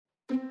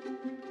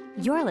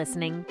You're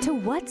listening to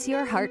What's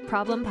Your Heart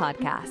Problem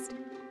podcast,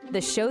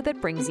 the show that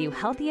brings you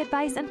healthy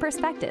advice and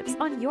perspectives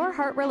on your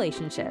heart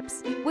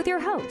relationships with your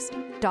host,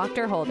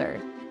 Dr.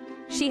 Holder.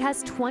 She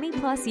has 20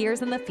 plus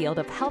years in the field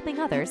of helping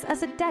others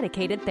as a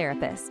dedicated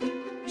therapist.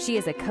 She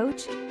is a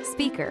coach,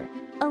 speaker,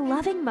 a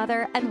loving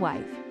mother, and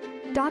wife.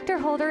 Dr.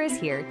 Holder is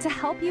here to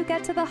help you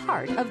get to the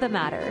heart of the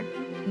matter.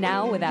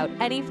 Now, without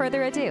any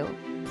further ado,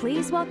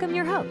 please welcome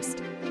your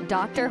host,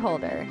 Dr.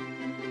 Holder.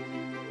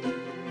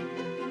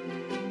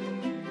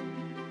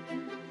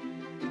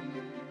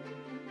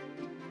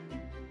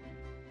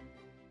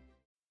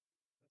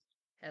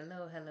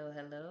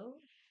 Hello.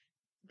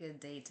 Good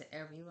day to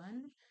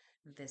everyone.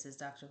 This is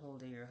Dr.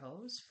 Holder, your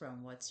host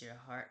from What's Your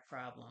Heart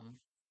Problem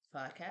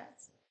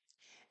podcast.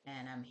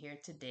 And I'm here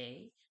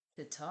today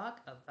to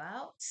talk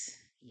about,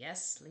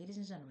 yes, ladies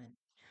and gentlemen,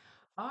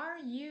 are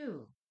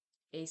you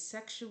a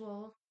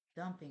sexual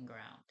dumping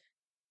ground?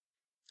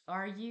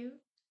 Are you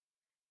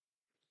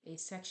a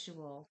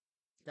sexual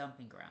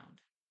dumping ground?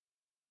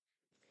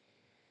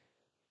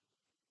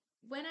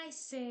 When I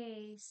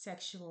say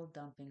sexual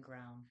dumping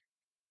ground,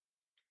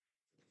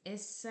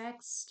 is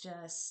sex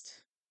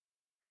just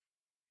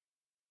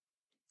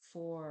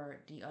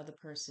for the other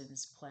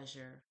person's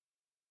pleasure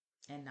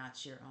and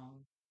not your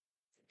own?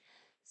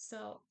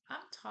 So,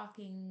 I'm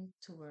talking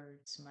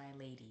towards my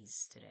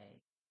ladies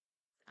today.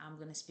 I'm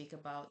going to speak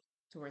about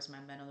towards my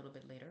men a little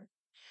bit later.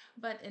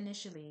 But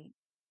initially,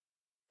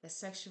 the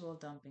sexual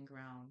dumping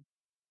ground,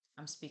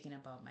 I'm speaking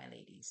about my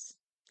ladies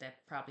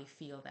that probably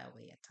feel that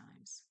way at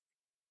times.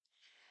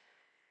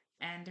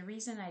 And the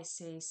reason I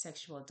say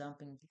sexual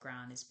dumping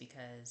ground is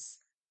because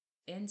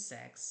in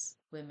sex,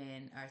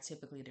 women are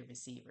typically the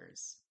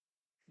receivers.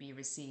 We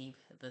receive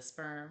the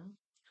sperm,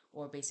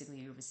 or basically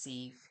you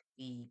receive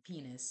the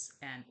penis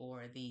and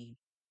or the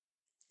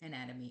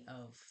anatomy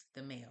of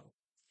the male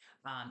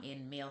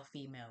in male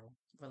female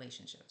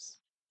relationships.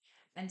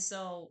 And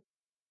so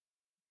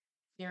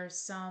there are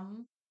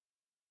some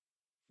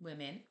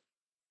women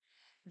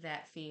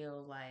that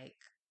feel like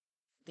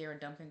they're a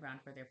dumping ground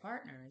for their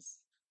partners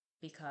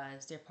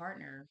because their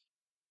partner,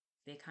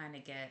 they kind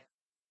of get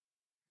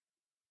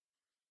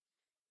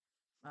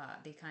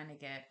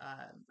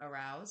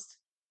aroused,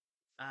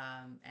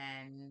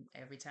 and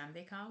every time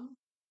they come,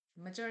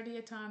 majority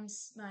of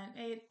times, 9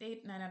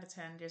 out of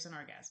 10, there's an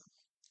orgasm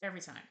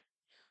every time.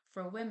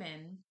 For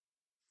women,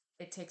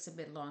 it takes a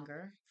bit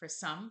longer for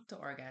some to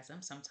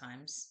orgasm.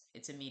 Sometimes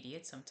it's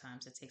immediate,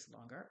 sometimes it takes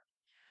longer.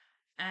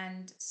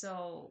 And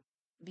so,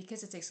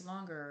 because it takes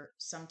longer,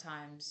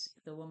 sometimes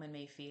the woman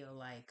may feel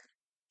like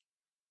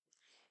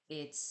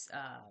it's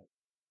uh,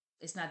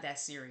 it's not that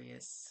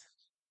serious.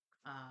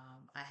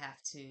 I have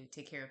to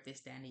take care of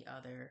this, that, and the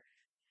other,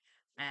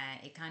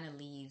 and it kind of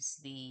leaves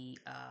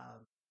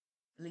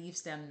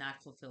them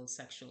not fulfilled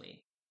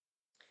sexually.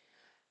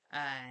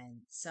 And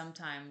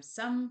sometimes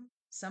some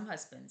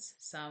husbands,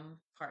 some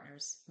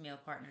partners, male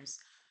partners,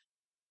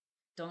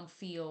 don't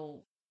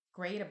feel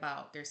great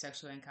about their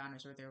sexual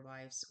encounters with their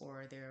wives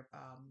or their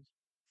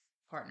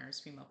partners,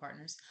 female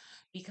partners,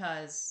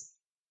 because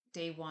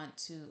they want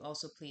to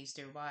also please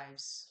their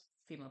wives,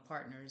 female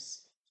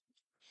partners,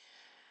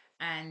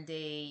 and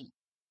they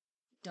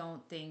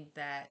don't think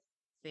that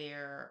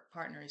their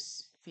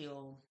partners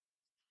feel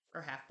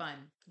or have fun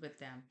with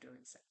them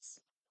during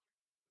sex.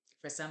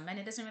 For some men,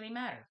 it doesn't really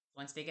matter.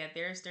 Once they get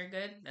theirs, they're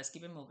good. Let's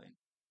keep it moving.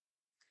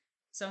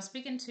 So I'm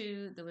speaking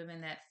to the women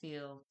that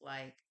feel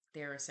like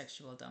they're a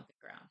sexual dumping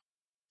ground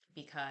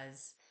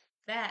because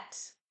that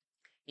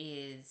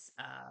is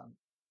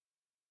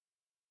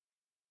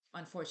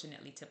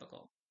unfortunately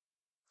typical.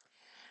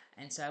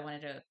 And so I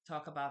wanted to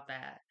talk about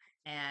that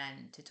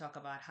and to talk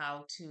about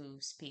how to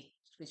speak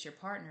with your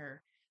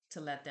partner to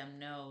let them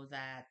know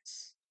that,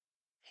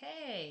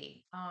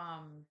 hey,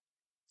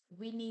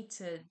 we need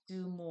to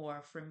do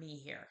more for me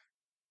here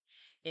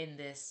in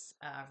this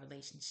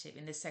relationship,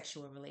 in this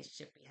sexual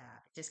relationship we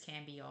have. It just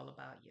can't be all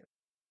about you.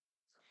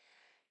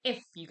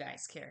 If you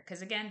guys care.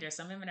 Because again, there's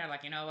some women that are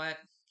like, you know what?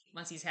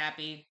 Once he's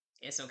happy,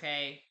 it's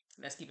okay.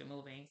 Let's keep it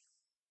moving.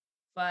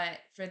 But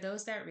for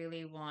those that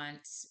really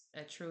want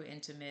a true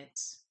intimate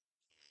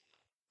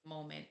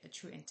moment, a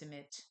true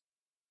intimate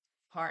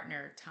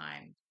partner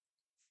time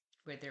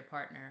with their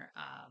partner,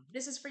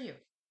 this is for you.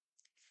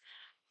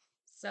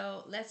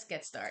 So let's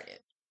get started.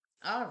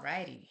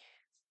 Alrighty.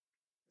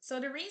 So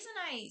the reason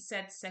I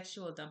said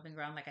sexual dumping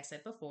ground, like I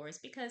said before, is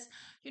because,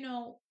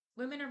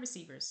 women are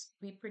receivers.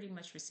 We pretty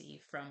much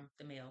receive from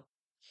the male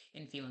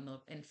in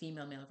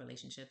female male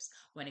relationships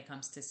when it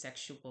comes to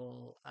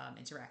sexual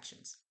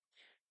interactions.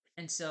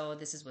 And so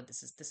this is what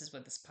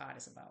this pod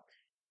is about.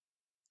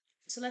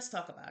 So let's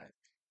talk about it.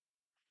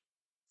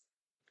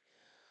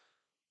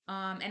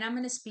 And I'm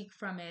going to speak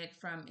from it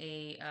from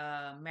a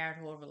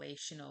marital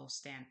relational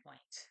standpoint.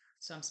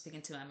 So I'm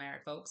speaking to my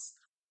married folks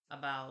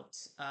about,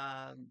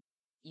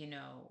 you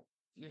know,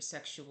 your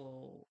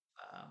sexual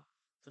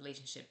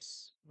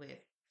relationships with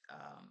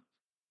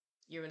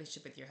your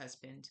relationship with your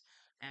husband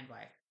and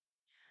wife.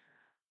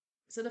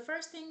 So the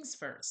first things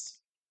first.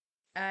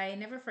 I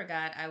never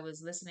forgot. I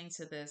was listening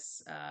to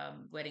this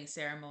wedding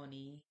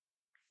ceremony,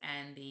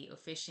 and the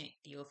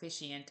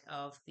officiant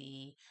of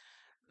the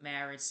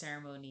marriage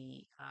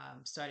ceremony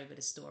started with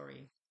a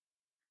story.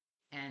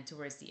 And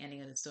towards the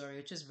ending of the story,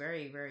 which was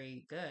very,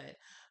 very good,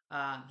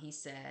 he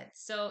said,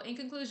 "So, in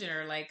conclusion,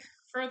 or like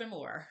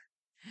furthermore,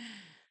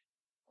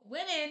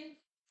 women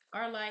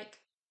are like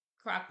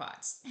crock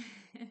pots,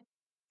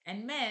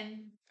 and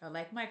men are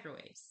like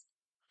microwaves.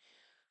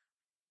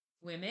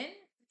 Women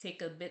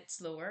take a bit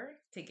slower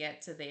to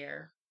get to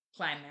their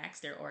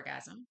climax, their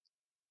orgasm,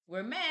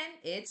 where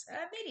men, it's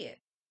immediate.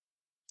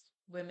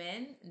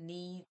 Women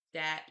need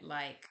that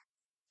like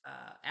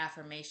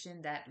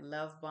affirmation, that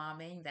love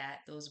bombing, that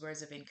those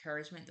words of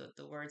encouragement,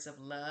 the words of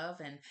love,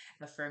 and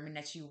affirming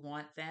that you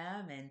want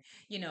them. And,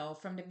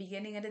 from the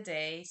beginning of the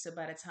day, so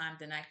by the time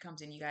the night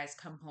comes and you guys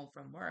come home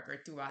from work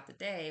or throughout the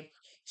day,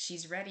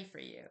 she's ready for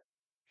you.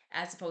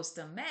 As opposed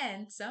to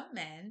men, some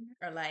men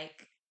are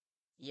like,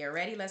 you're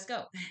ready, let's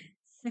go.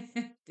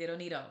 They don't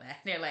need all that.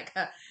 They're like,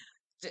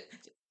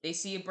 they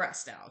see a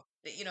breast out,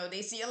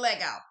 they see a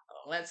leg out.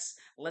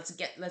 Let's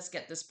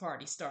get this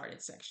party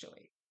started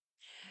sexually.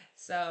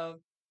 So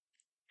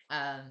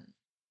um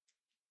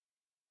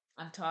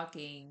I'm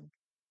talking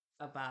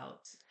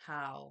about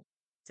how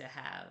to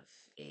have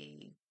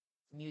a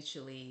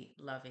mutually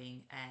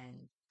loving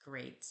and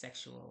great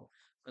sexual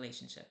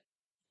relationship.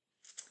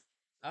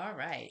 All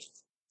right.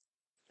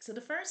 So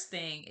the first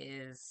thing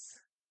is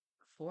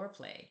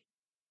foreplay.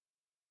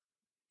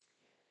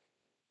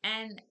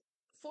 And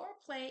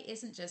foreplay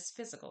isn't just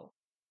physical.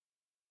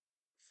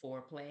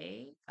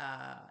 Foreplay,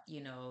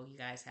 you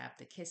guys have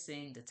the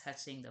kissing, the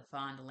touching, the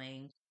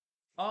fondling,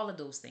 all of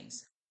those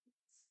things.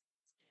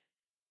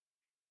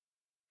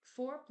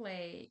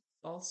 Foreplay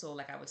also,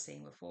 like I was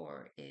saying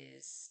before,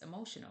 is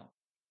emotional.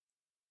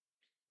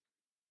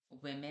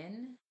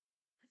 Women,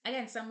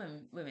 again,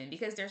 some women,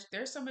 because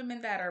there's some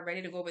women that are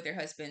ready to go with their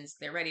husbands.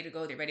 They're ready to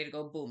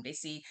go. Boom, they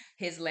see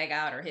his leg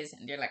out or his,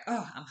 and they're like,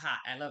 oh, I'm hot,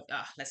 I love,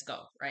 let's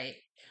go, right?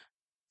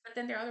 But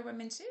then there are other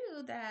women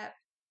too that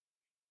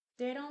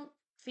they don't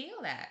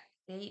feel that.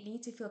 They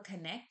need to feel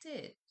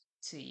connected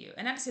to you.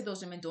 And not to say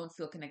those women don't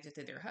feel connected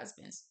to their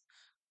husbands.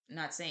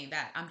 Not saying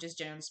that. I'm just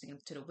generally speaking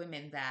to the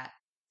women that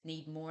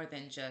need more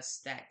than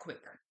just that quick,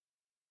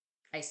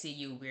 I see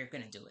you, we're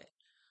gonna do it.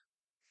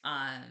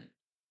 Um,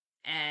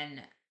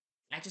 and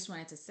I just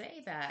wanted to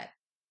say that,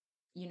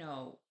 you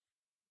know,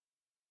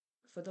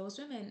 for those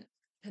women,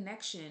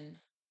 connection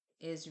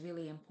is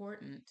really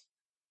important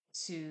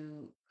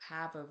to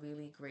have a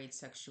really great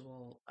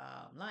sexual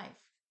life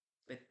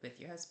with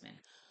your husband.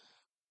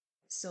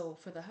 So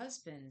for the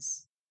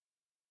husbands,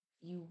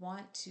 you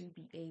want to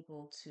be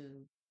able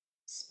to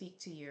speak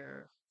to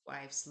your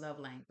wife's love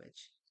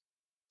language.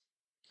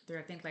 There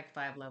are, I think, like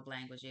five love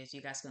languages.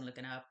 You guys can look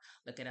it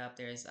up.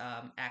 There's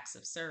acts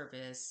of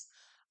service,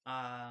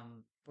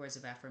 words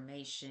of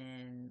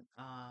affirmation,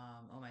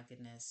 oh my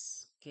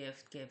goodness,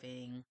 gift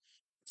giving,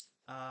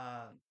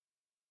 uh,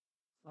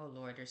 oh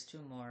Lord, there's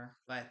two more,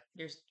 but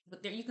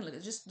there you can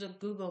look just the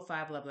Google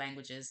five love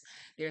languages.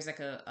 There's like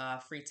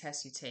a free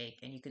test you take,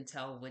 and you can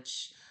tell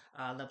which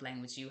love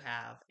language you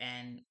have.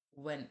 And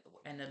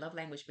the love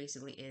language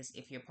basically is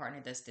if your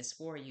partner does this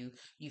for you,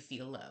 you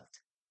feel loved.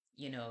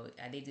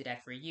 They do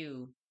that for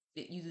you.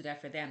 You do that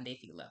for them, they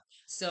feel loved.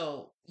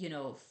 So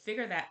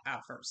figure that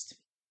out first.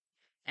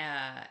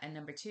 And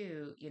number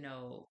two,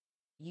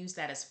 use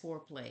that as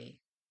foreplay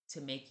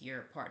to make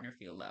your partner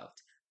feel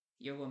loved,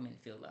 your woman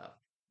feel loved.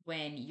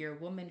 When your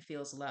woman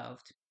feels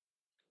loved,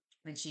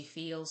 when she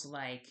feels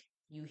like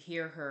you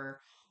hear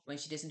her, when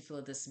she doesn't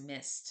feel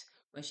dismissed,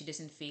 when she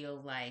doesn't feel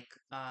like,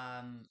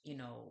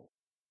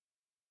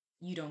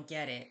 you don't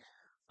get it,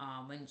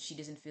 when she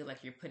doesn't feel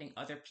like you're putting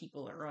other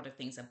people or other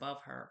things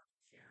above her,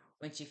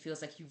 when she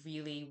feels like you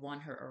really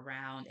want her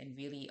around and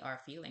really are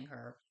feeling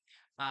her,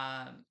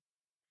 um,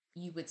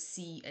 you would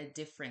see a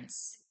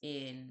difference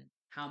in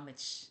how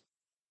much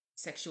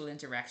sexual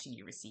interaction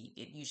you receive.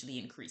 It usually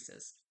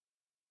increases.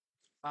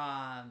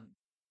 Um,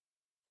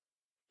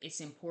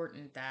 it's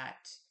important that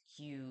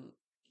you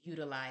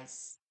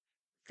utilize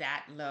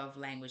that love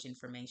language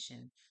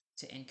information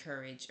to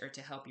encourage or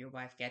to help your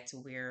wife get to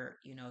where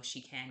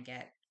she can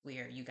get,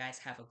 where you guys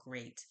have a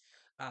great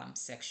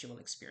sexual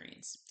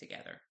experience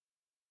together.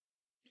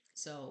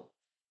 So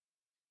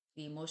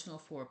the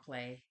emotional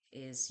foreplay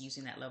is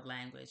using that love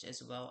language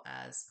as well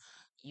as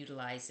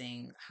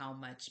utilizing how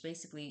much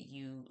basically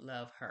you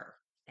love her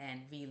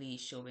and really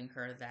showing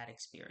her that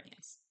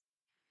experience.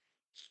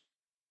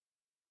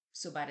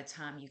 So by the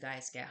time you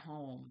guys get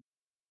home,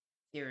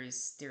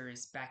 there's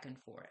back and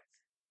forth.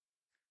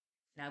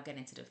 Now get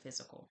into the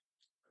physical.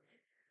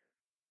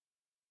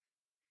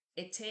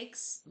 It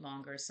takes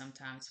longer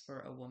sometimes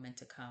for a woman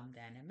to come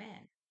than a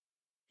man.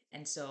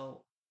 And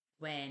so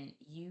when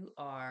you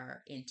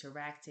are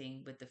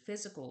interacting with the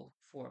physical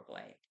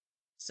foreplay,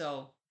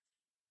 so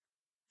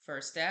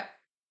first step,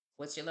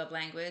 what's your love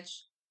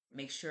language?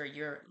 Make sure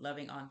you're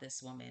loving on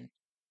this woman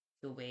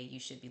the way you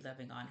should be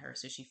loving on her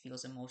so she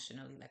feels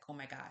emotionally like, oh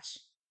my gosh.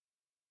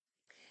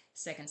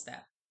 Second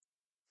step,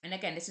 And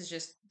again, this is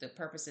just the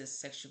purpose is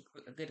sexual,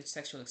 a good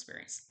sexual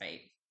experience,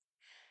 right?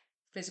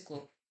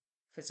 Physical,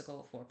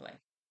 physical foreplay.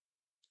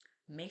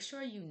 Make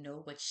sure you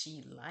know what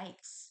she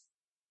likes,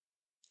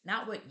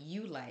 not what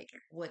you like,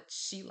 what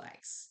she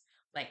likes.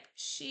 Like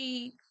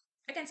she,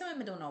 again, some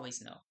women don't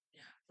always know,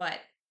 but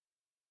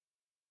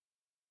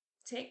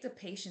take the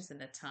patience and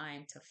the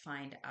time to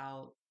find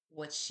out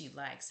what she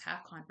likes.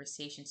 Have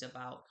conversations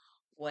about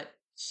what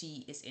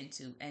she is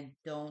into and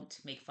don't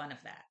make fun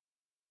of that.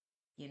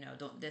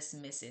 Don't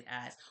dismiss it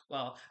as,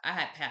 well, I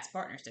had past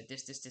partners that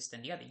this,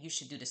 and the other. You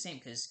should do the same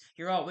because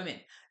you're all women.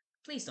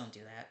 Please don't do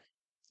that.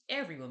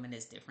 Every woman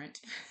is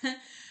different.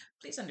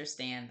 Please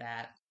understand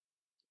that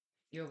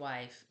your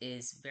wife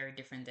is very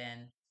different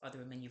than other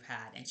women you've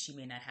had, and she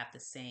may not have the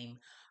same.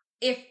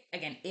 If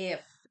again,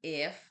 if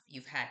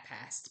you've had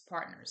past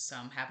partners,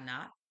 some have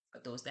not,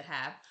 but those that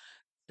have,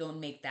 don't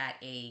make that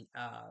a.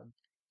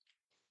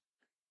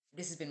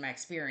 This has been my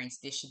experience.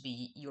 This should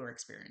be your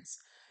experience.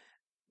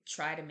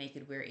 Try to make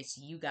it where it's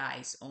you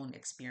guys' own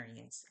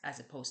experience as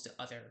opposed to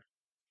other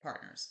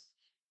partners.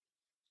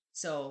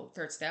 So,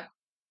 third step,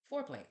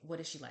 foreplay. What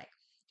does she like?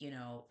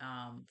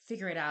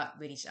 Figure it out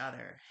with each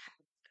other.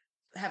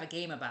 Have a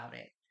game about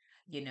it,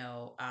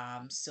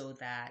 so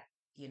that,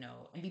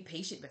 and be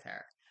patient with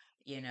her,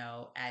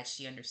 as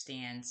she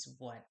understands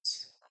what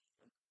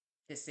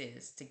this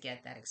is to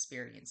get that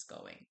experience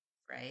going,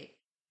 right?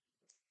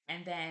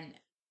 And then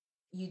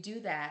you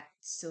do that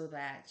so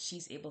that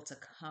she's able to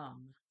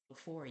come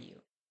before you.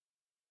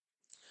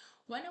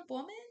 When a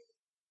woman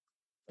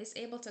is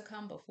able to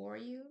come before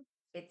you,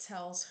 it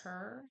tells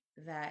her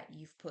that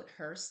you've put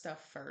her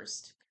stuff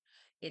first.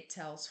 It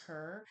tells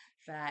her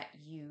that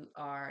you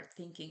are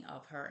thinking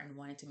of her and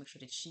wanting to make sure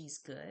that she's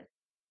good.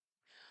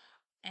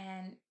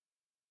 And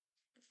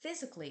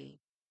physically,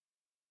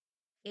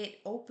 it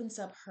opens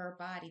up her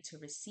body to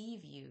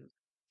receive you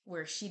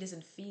where she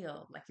doesn't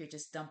feel like you're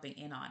just dumping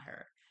in on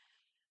her,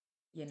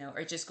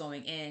 or just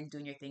going in,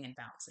 doing your thing and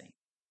bouncing.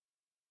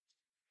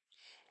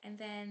 And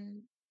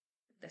then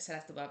that's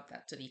about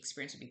that. So the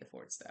experience would be the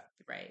fourth step,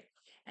 right?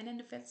 And then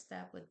the fifth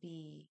step would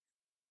be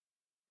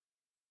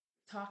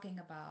talking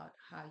about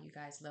how you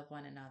guys love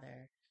one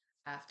another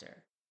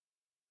after.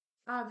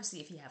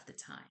 Obviously, if you have the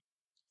time.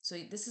 So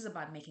this is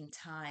about making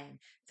time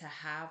to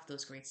have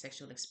those great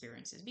sexual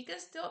experiences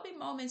because there'll be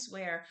moments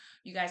where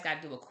you guys got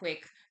to do a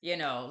quick,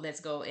 let's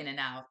go in and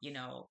out,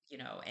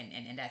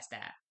 and that's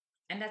that.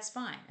 And that's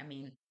fine. I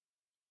mean,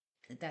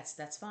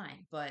 that's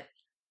fine, but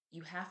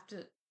you have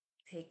to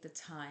take the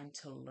time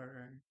to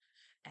learn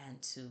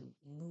and to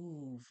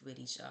move with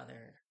each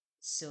other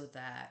so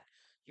that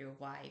your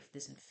wife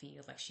doesn't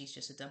feel like she's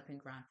just a dumping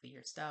ground for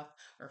your stuff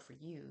or for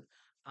you,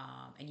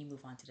 and you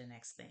move on to the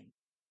next thing,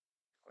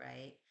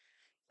 right?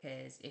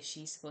 Because if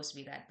she's supposed to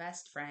be that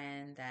best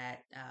friend,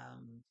 that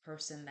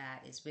person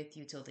that is with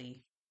you till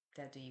the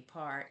that do you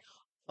part,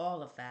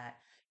 all of that,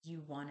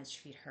 you want to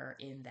treat her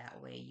in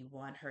that way. You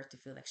want her to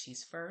feel like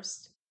she's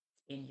first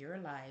in your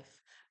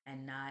life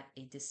and not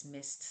a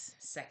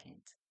dismissed second,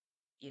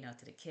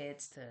 to the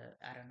kids, to,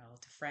 I don't know,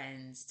 to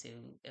friends, to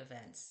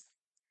events.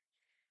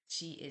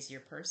 She is your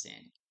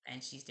person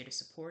and she's there to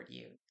support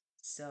you.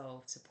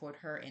 So support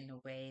her in a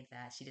way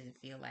that she doesn't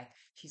feel like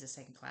she's a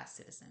second class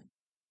citizen.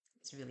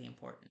 It's really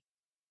important.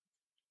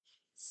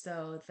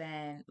 So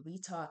then we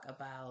talk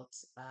about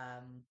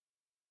um,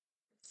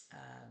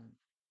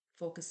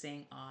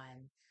 focusing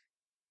on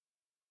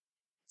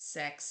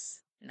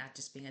sex not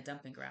just being a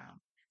dumping ground.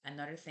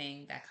 Another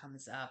thing that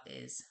comes up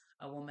is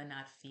a woman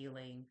not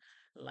feeling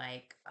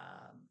like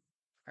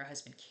her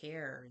husband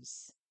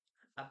cares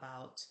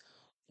about,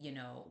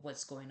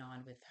 what's going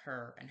on with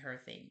her and her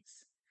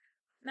things.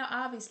 Now,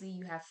 obviously,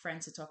 you have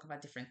friends to talk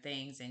about different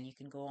things and you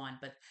can go on,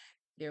 but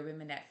there are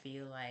women that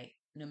feel like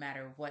no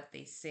matter what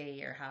they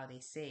say or how they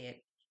say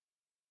it,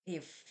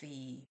 if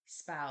the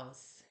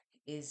spouse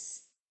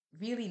is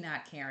really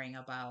not caring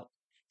about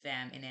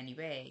them in any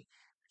way,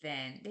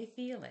 then they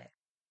feel it.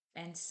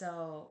 And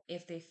so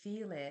if they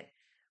feel it,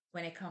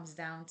 when it comes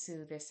down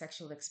to their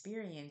sexual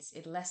experience,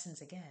 it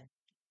lessens again.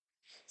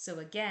 So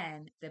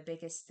again, the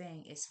biggest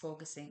thing is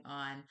focusing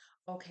on,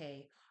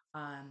 okay,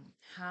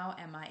 how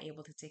am I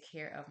able to take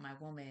care of my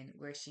woman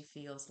where she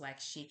feels like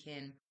she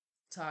can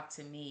talk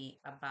to me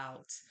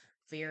about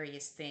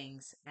various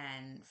things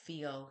and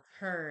feel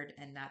heard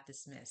and not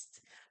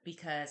dismissed?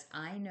 Because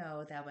I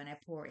know that when I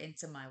pour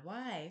into my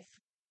wife,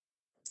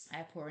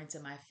 I pour into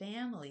my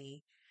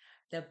family,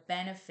 the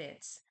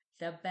benefits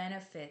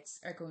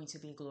are going to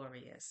be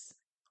glorious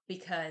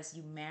because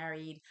you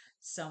married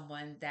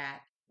someone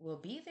that will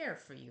be there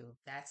for you.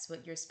 That's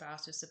what your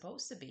spouse is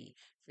supposed to be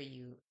for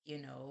you,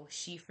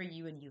 she for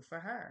you and you for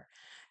her.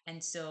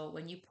 And so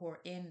when you pour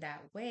in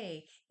that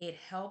way, it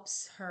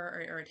helps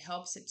her, or it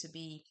helps it to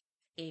be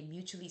a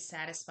mutually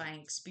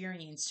satisfying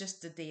experience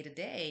just the day to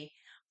day,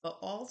 but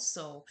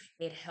also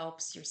it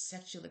helps your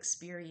sexual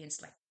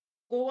experience like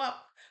go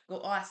up, go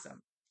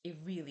awesome. It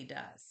really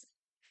does.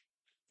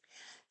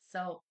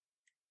 So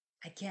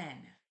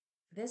again,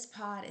 This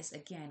pod is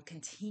again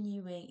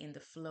continuing in the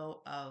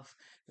flow of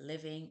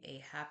living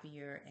a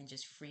happier and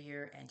just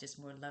freer and just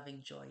more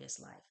loving, joyous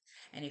life.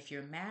 And if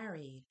you're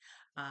married,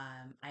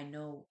 I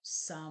know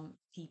some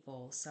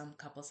people, some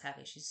couples have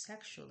issues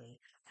sexually.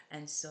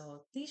 And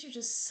so these are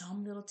just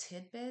some little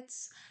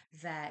tidbits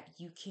that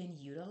you can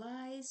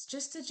utilize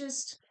just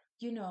to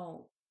you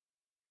know,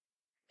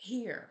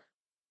 hear,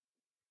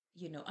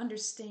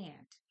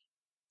 understand,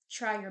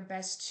 try your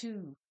best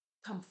to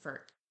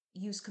comfort,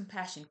 use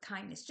compassion,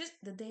 kindness, just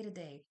the day to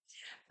day.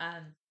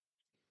 Um,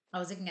 I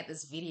was looking at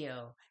this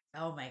video.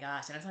 Oh my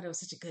gosh, and I thought it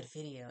was such a good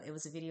video. It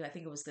was a video, I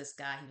think it was this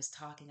guy, he was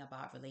talking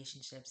about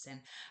relationships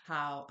and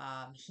how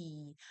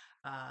he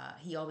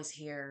always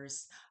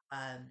hears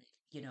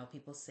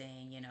people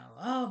saying,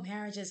 oh,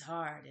 marriage is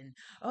hard and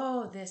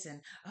oh this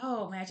and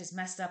oh, marriage is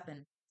messed up,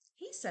 and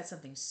he said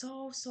something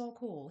so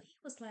cool. He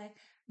was like,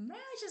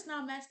 marriage is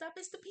not messed up,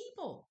 it's the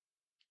people.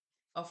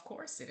 Of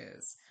course it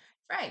is.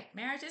 Right.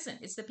 Marriage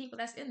isn't. It's the people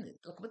that's in it.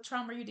 Look, what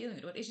trauma are you dealing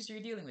with? What issues are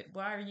you dealing with?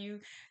 Why are you,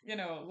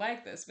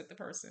 like this with the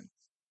person?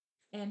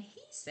 And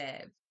he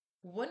said,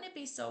 wouldn't it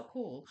be so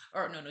cool?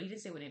 Or no, he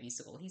didn't say wouldn't it be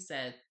so cool. He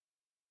said,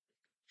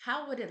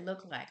 how would it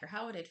look like or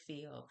how would it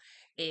feel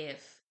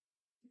if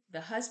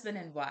the husband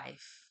and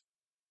wife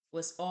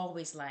was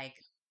always like,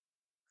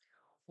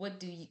 what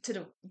do you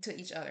to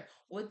each other?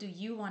 What do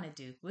you want to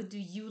do? What do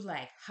you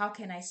like? How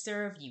can I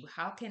serve you?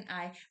 How can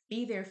I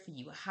be there for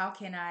you? How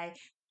can I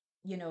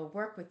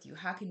work with you?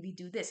 How can we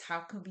do this? How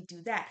can we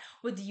do that?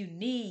 What do you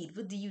need?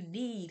 What do you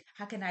need?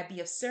 How can I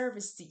be of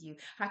service to you?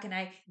 How can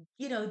I,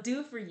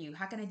 do for you?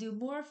 How can I do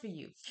more for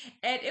you?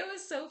 And it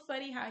was so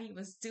funny how he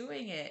was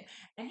doing it.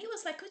 And he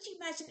was like, could you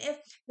imagine if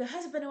the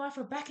husband and wife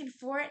were back and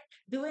forth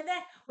doing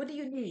that? What do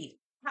you need?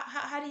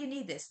 How do you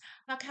need this?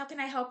 How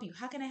can I help you?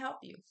 How can I help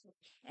you?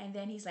 And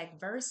then he's like,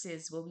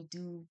 versus what we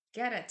do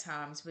get at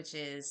times, which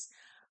is,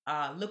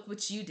 look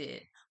what you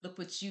did. Look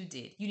what you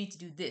did. You need to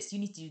do this. You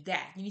need to do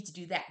that. You need to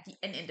do that.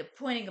 And the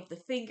pointing of the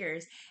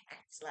fingers.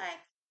 It's like,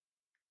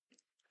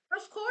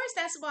 of course,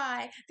 that's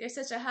why there's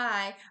such a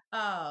high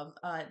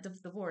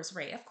divorce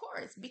rate. Of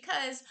course,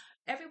 because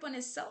everyone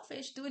is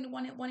selfish,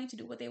 wanting to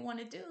do what they want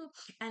to do,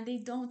 and they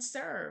don't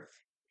serve.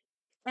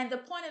 And the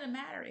point of the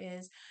matter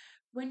is,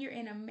 when you're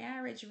in a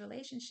marriage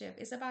relationship,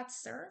 it's about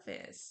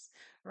service,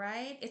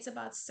 right? It's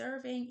about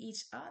serving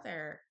each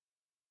other.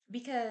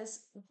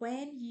 Because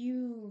when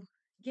you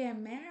get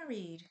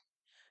married,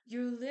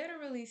 you're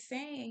literally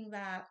saying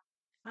that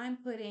I'm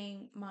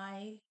putting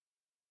my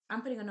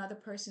I'm putting another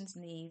person's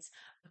needs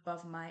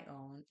above my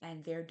own,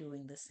 and they're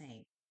doing the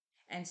same.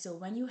 And so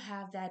when you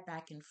have that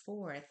back and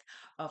forth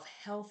of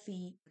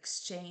healthy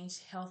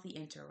exchange, healthy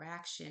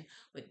interaction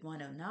with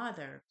one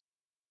another,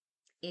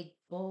 it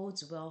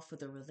bodes well for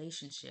the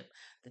relationship.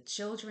 The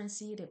children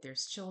see it if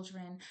there's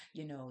children,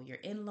 your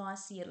in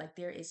laws see it. Like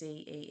there is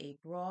a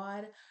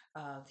broad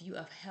view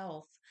of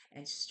health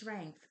and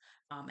strength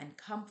and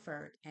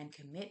comfort and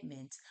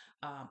commitment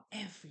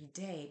every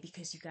day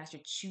because you guys are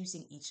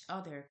choosing each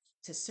other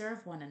to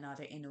serve one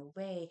another in a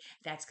way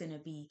that's going to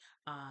be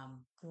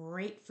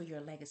great for your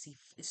legacy.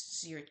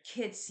 Your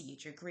kids see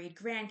it, your great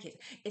grandkids.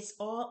 It's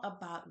all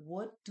about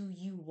what do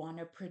you want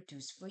to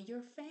produce for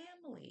your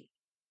family.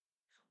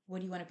 What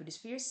do you want to produce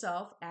for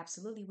yourself?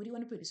 Absolutely. What do you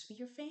want to produce for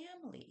your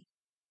family?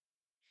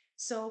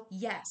 So,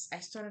 yes, I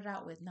started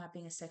out with not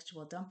being a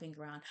sexual dumping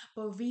ground,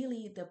 but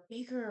really the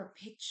bigger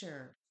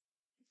picture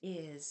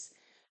is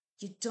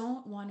you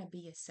don't want to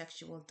be a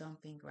sexual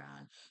dumping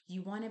ground.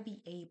 You want to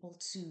be able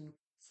to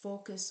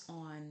focus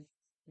on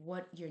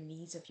what your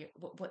needs of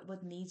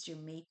what needs your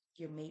mate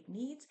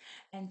needs,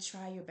 and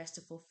try your best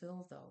to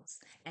fulfill those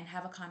and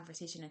have a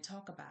conversation and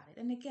talk about it.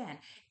 And again,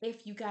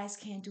 if you guys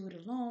can't do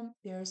it alone,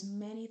 there's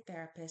many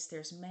therapists,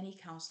 there's many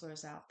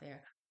counselors out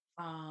there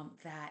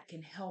that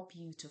can help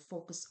you to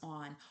focus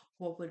on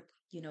what would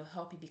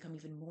help you become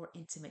even more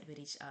intimate with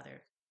each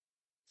other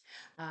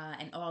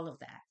and all of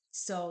that.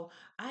 So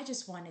I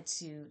just wanted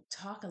to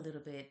talk a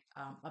little bit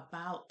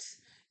about,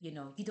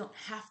 you don't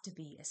have to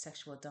be a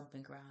sexual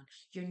dumping ground.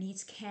 Your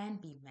needs can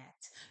be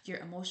met. Your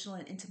emotional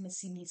and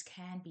intimacy needs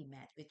can be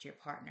met with your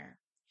partner.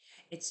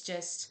 It's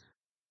just,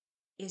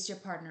 is your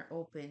partner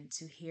open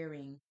to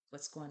hearing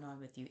what's going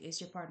on with you?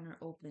 Is your partner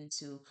open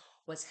to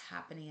what's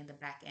happening in the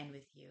back end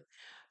with you?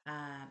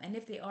 And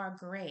if they are,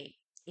 great.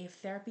 If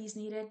therapy is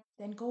needed,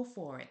 then go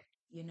for it,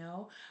 you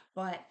know?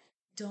 But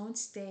don't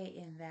stay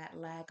in that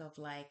lag of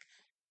like,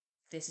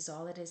 this is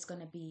all it is going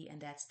to be, and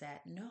that's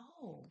that.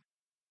 No,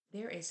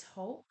 there is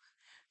hope.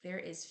 There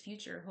is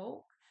future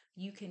hope.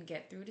 You can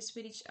get through this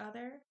with each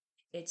other.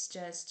 It's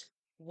just,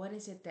 what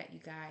is it that you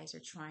guys are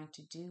trying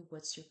to do?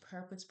 What's your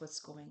purpose? What's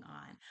going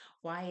on?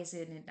 Why is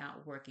it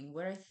not working?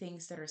 What are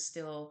things that are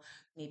still,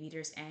 maybe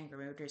there's anger,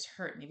 maybe there's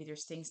hurt, maybe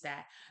there's things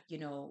that,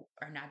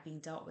 are not being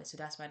dealt with. So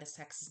that's why the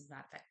sex is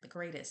not that the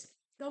greatest.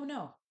 Don't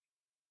know.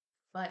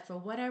 But for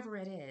whatever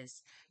it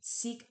is,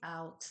 seek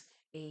out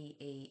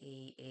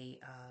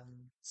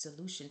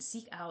solution.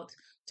 Seek out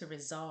to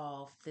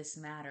resolve this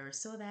matter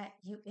so that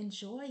you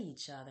enjoy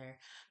each other,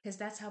 because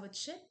that's how it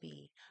should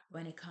be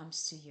when it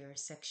comes to your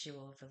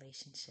sexual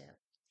relationship.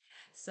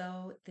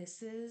 So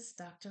this is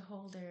Dr.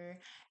 Holder,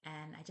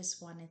 and I just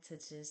wanted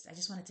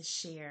to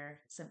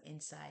share some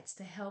insights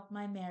to help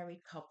my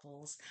married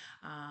couples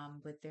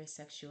with their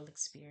sexual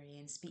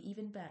experience be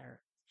even better.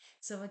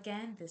 So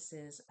again, this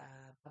is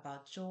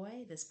about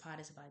joy. This pod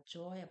is about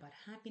joy, about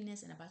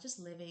happiness, and about just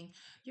living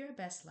your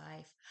best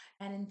life.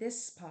 And in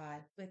this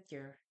pod, with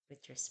your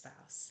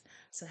spouse.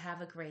 So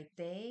have a great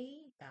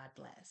day. God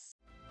bless.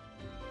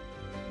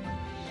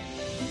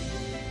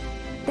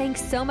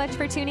 Thanks so much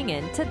for tuning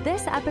in to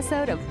this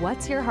episode of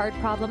What's Your Heart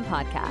Problem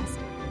podcast.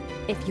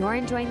 If you're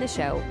enjoying the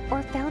show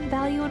or found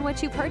value in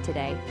what you've heard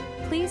today,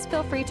 please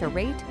feel free to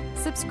rate,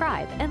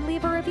 subscribe, and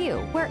leave a review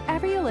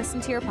wherever you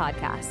listen to your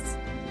podcasts.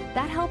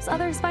 That helps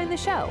others find the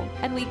show,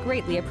 and we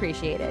greatly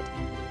appreciate it.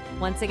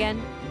 Once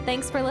again,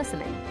 thanks for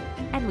listening,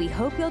 and we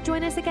hope you'll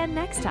join us again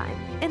next time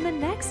in the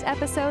next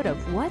episode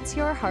of What's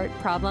Your Heart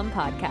Problem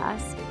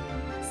podcast.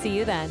 See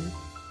you then.